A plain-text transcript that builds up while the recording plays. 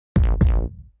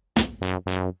What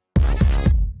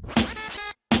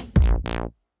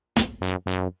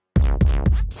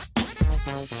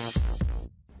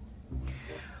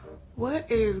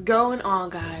is going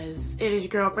on, guys? It is your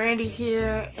girl Brandy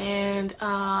here, and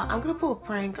I'm gonna pull a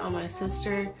prank on my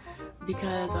sister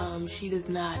because she does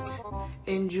not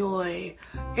enjoy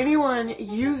anyone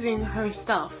using her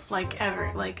stuff, like,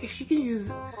 ever. Like, she can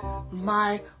use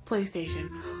my PlayStation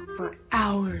for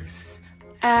hours.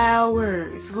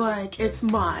 Like, it's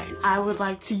mine. I would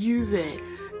like to use it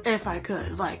if I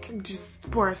could, like, just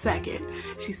for a second.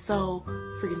 She's so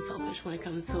freaking selfish when it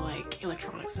comes to, like,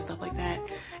 electronics and stuff like that.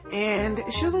 And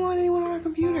she doesn't want anyone on her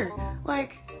computer.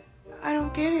 Like, I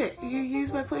don't get it. You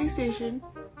use my PlayStation.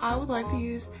 I would like to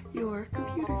use your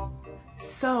computer.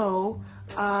 So,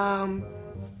 I'm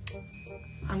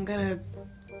gonna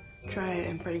try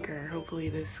and prank her. Hopefully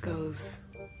this goes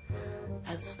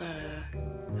as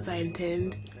I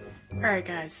intend. Alright,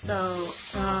 guys, so,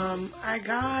 I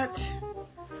got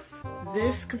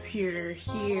this computer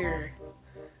here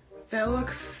that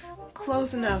looks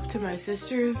close enough to my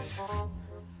sister's.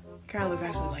 Kind of looks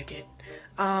actually like it.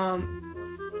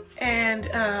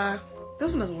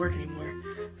 This one doesn't work anymore.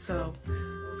 So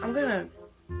I'm gonna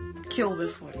kill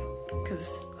this one, because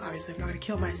obviously I'm not gonna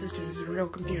kill my sister's real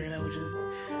computer. That would just,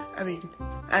 I mean,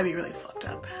 that'd be really fucked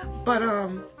up. But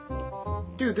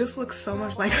dude, this looks so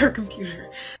much like her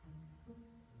computer.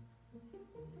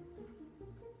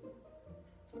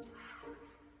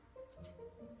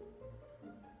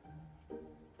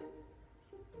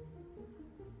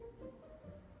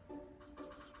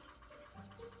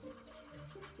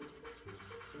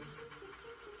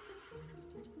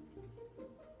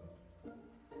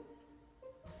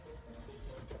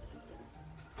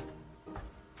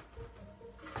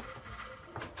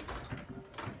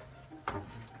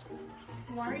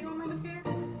 Why are you on my computer?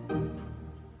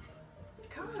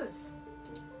 Because,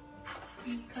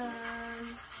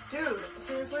 dude,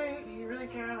 seriously, do you really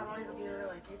care that I'm on your computer?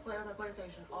 Like, you play on my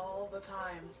PlayStation all the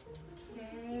time.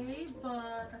 Okay,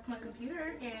 but that's my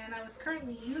computer, and I was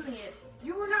currently using it.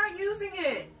 You were not using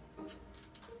it!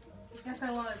 Yes,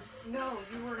 I was. No,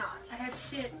 you were not. I had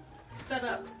shit set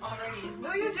up already.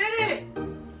 No, you didn't!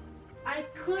 I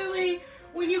clearly,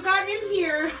 when you got in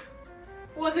here,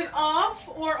 was it off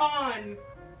or on?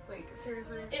 Like,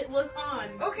 seriously? It was on.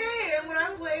 Okay, and when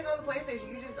I'm playing on the PlayStation,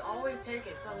 you just always take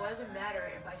it, so it doesn't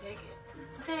matter if I take it.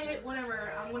 Okay,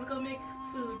 whatever. I'm gonna go make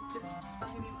food. Just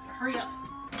fucking hurry up.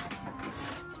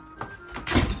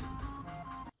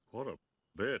 What a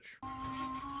bitch.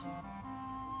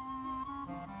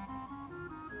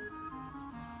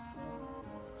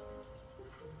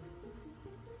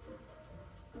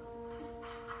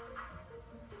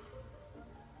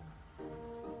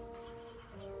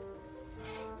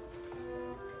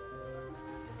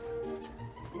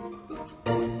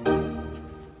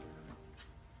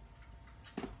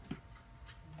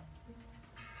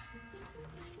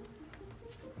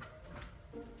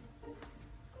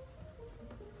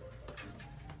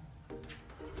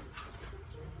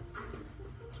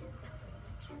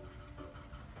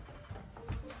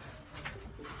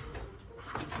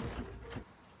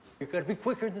 You gotta be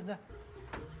quicker than that.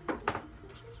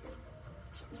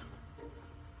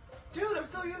 Dude, I'm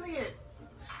still using it.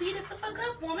 Speed it the fuck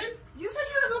up, woman. You said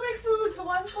you were gonna go make food, so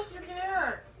why the fuck do you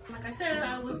care? Like I said,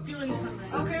 I was doing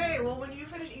something. Okay, well, when you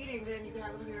finish eating, then you can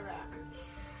have the computer back.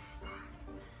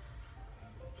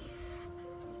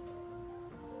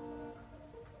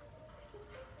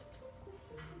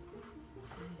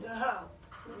 No.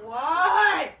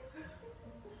 What?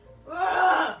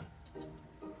 Ugh.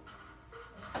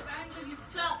 Bang, you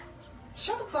suck.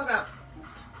 Shut the fuck up.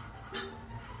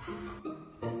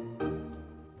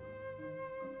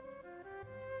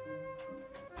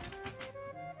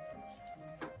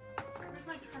 Where's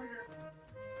my charger?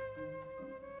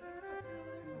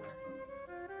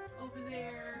 Over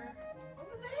there.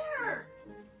 Over there.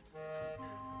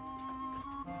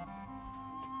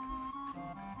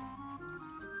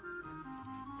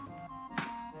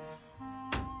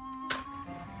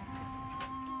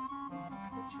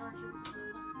 Where's the charger?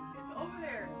 It's over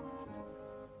there.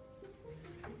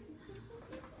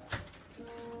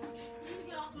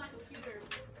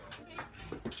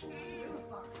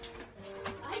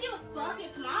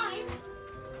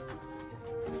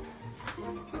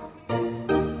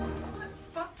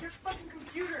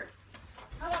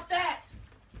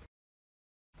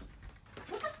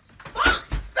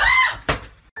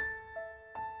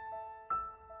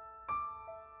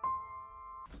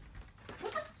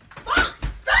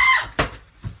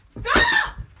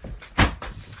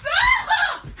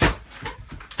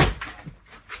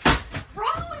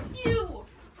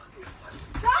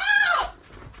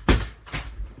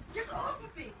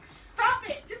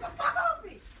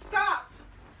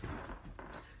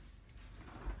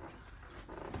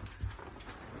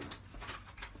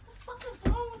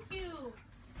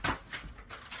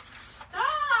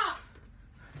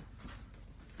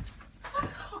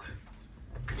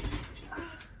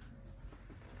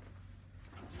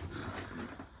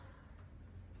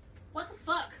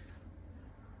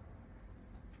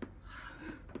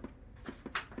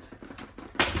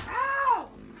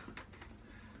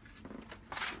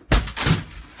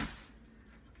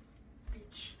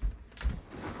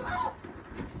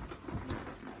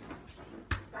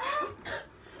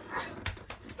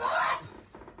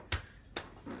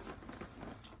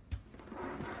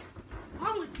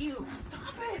 you?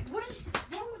 Stop it! What is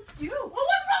wrong with you? Well,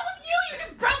 what's wrong with you? You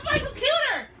just broke my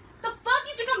computer! The fuck?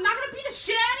 You think I'm not gonna beat the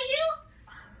shit out of you?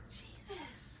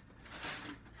 Jesus.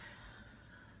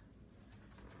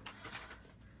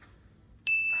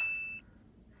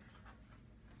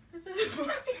 This isn't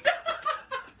funny.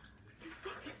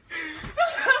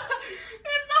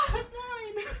 It's not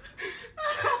mine.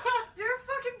 You're a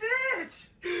fucking bitch!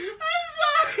 I'm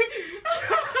sorry.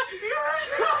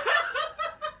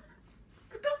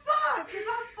 What the fuck? It's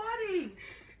not funny!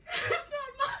 It's not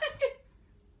mine.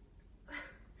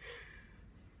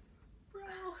 Bro.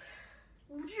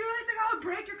 Do you really think I would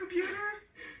break your computer?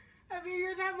 I mean,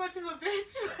 you're not much of a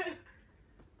bitch, but...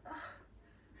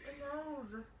 My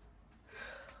nose.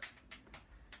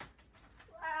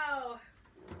 Wow.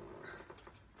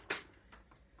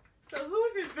 So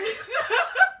who's this bitch?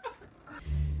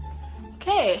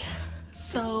 Okay,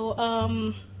 so,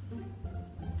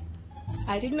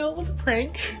 I didn't know it was a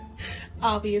prank,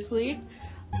 obviously.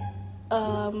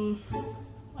 Wow,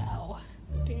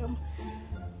 damn.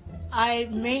 I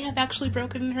may have actually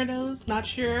broken her nose, not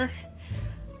sure.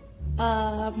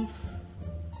 But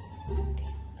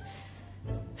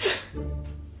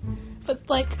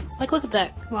like, look at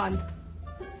that, come on.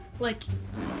 Like,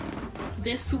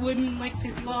 this wouldn't, like,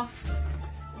 piss you off.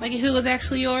 Like, if it was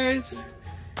actually yours.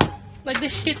 Like,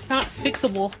 this shit's not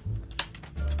fixable.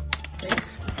 Like,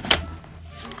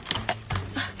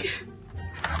 fuck.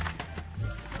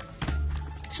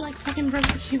 She, like, fucking broke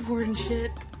the keyboard and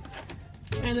shit.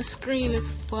 And the screen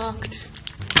is fucked.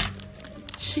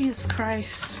 Jesus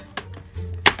Christ.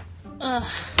 I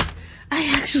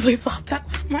actually thought that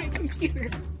was my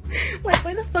computer. Like,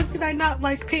 why the fuck did I not,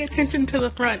 like, pay attention to the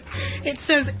front? It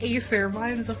says Acer.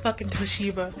 Mine's a fucking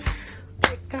Toshiba.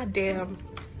 Like, goddamn.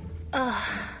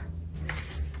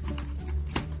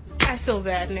 I feel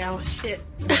bad now. Shit.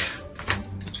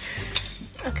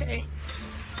 Okay.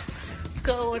 Let's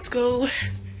go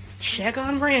check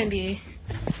on Brandy.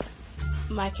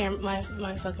 My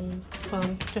fucking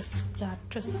phone. Just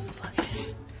fuck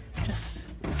it. Just.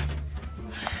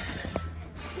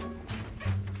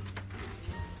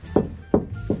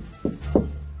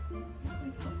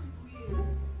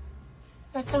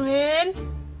 I come in.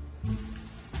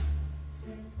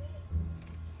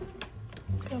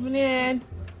 Coming in.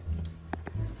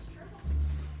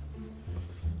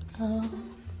 Oh,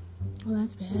 well,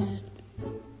 that's bad.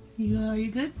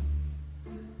 You good?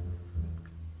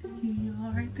 You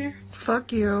all right there?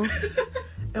 Fuck you.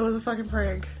 It was a fucking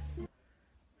prank.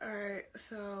 Alright,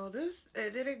 so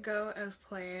it didn't go as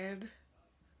planned.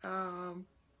 I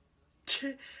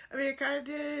mean, it kind of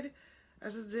did. I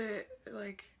just didn't,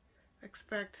 like,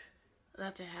 expect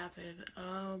that to happen.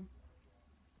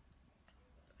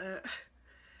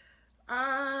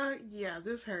 Yeah,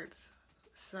 this hurts.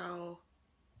 So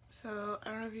I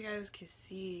don't know if you guys can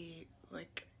see,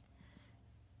 like,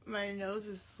 my nose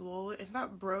is swollen. It's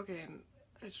not broken.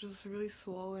 It's just really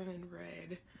swollen and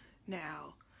red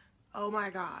now. Oh my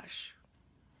gosh.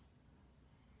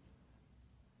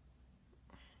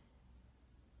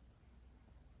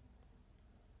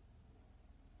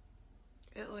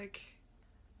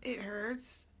 It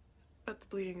hurts, but the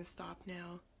bleeding has stopped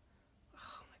now.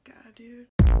 Oh my god, dude.